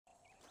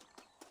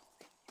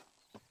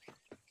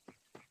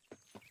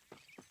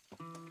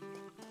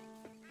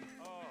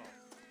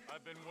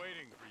I've been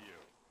waiting for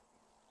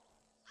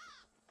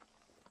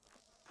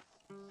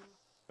you.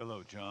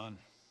 Hello, John.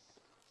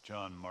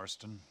 John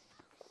Marston.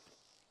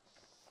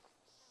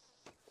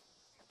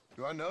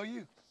 Do I know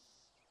you?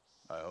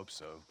 I hope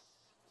so.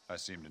 I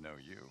seem to know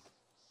you.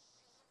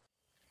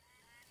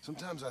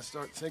 Sometimes I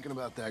start thinking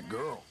about that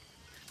girl.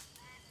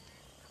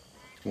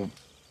 Well,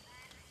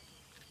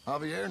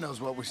 Javier knows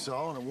what we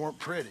saw, and it weren't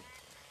pretty.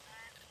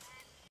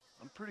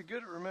 I'm pretty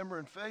good at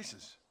remembering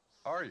faces.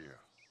 Are you?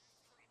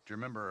 Do you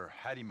remember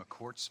Hattie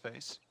McCourt's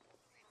face?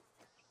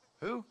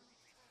 Who?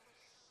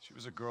 She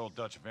was a girl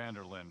Dutch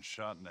Vanderlyn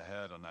shot in the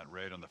head on that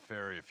raid on the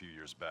ferry a few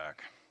years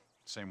back.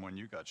 Same one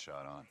you got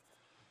shot on.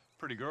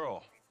 Pretty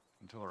girl,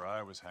 until her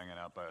eye was hanging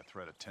out by a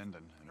thread of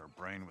tendon and her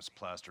brain was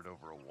plastered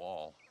over a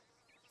wall.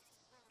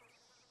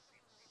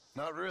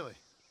 Not really.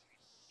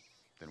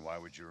 Then why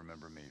would you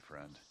remember me,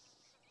 friend?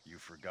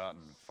 You've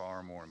forgotten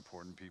far more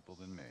important people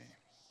than me.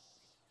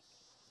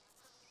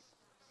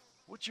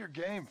 What's your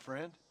game,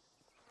 friend?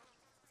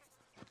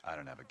 I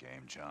don't have a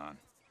game, John.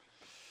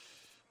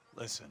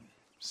 Listen,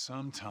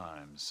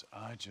 sometimes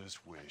I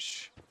just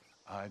wish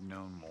I'd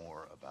known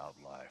more about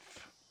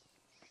life.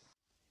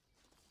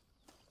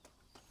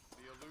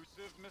 The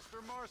elusive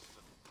Mr.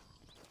 Marston.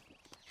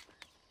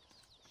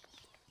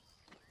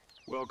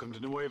 Welcome to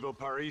Nuevo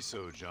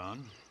Paraiso,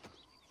 John.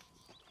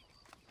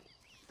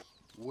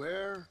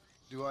 Where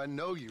do I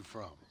know you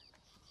from?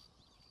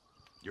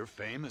 You're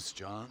famous,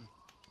 John.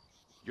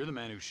 You're the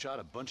man who shot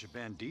a bunch of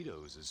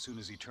banditos as soon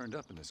as he turned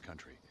up in this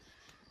country.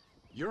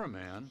 You're a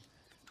man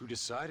who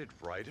decided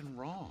right and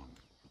wrong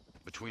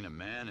between a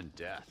man and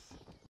death.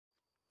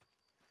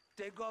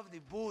 Take off the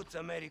boots,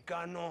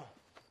 Americano.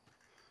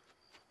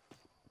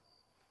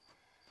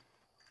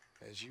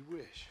 As you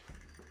wish.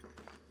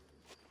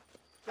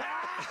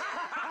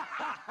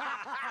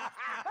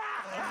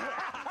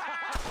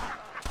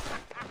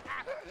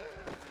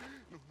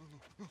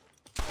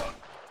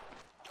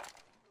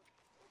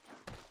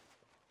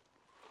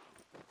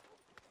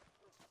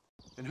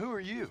 And who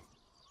are you?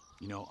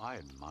 You know, I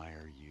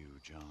admire you,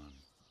 John.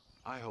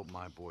 I hope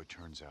my boy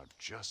turns out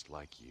just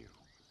like you.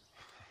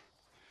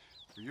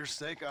 For your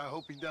sake, I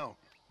hope you don't.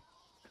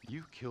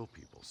 You kill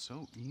people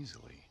so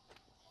easily,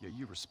 yet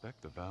you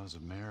respect the vows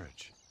of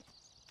marriage.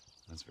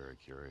 That's very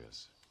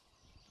curious.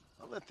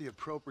 I'll let the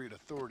appropriate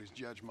authorities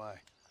judge my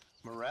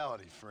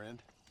morality,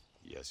 friend.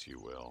 Yes, you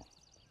will.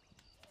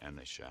 And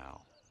they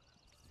shall.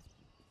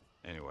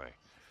 Anyway,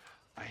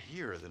 I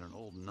hear that an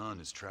old nun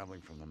is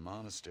traveling from the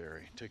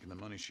monastery, taking the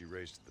money she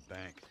raised at the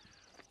bank.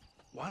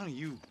 Why don't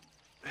you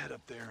head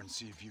up there and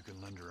see if you can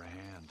lend her a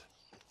hand?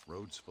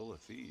 Road's full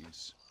of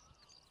thieves.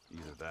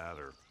 Either that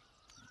or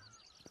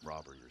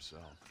rob her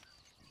yourself.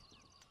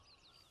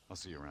 I'll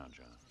see you around,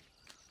 John.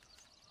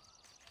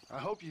 I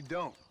hope you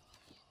don't.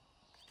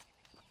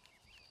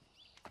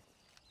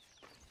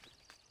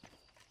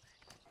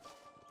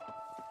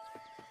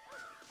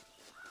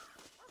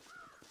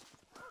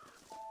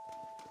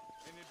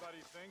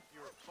 Anybody think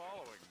you're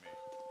following me?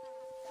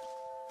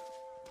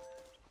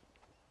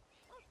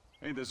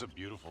 Ain't this a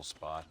beautiful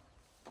spot?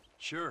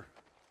 Sure.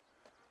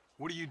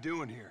 What are you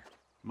doing here?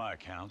 My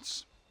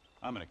accounts.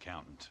 I'm an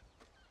accountant.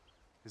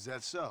 Is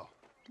that so?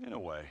 In a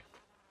way.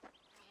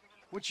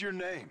 What's your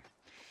name?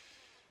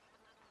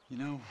 You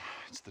know,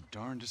 it's the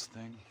darndest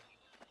thing.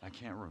 I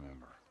can't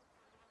remember.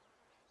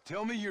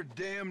 Tell me your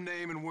damn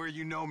name and where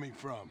you know me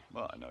from.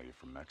 Well, I know you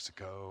from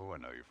Mexico. I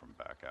know you from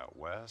back out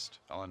west.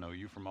 I know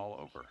you from all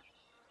over.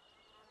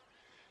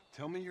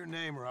 Tell me your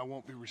name or I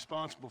won't be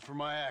responsible for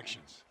my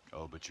actions.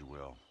 Oh, but you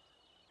will.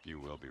 You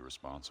will be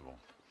responsible.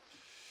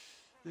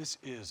 This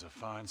is a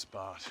fine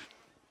spot.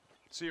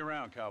 See you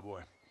around,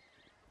 cowboy.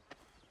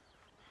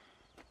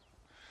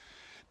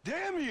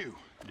 Damn you!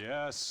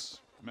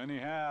 Yes, many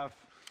have.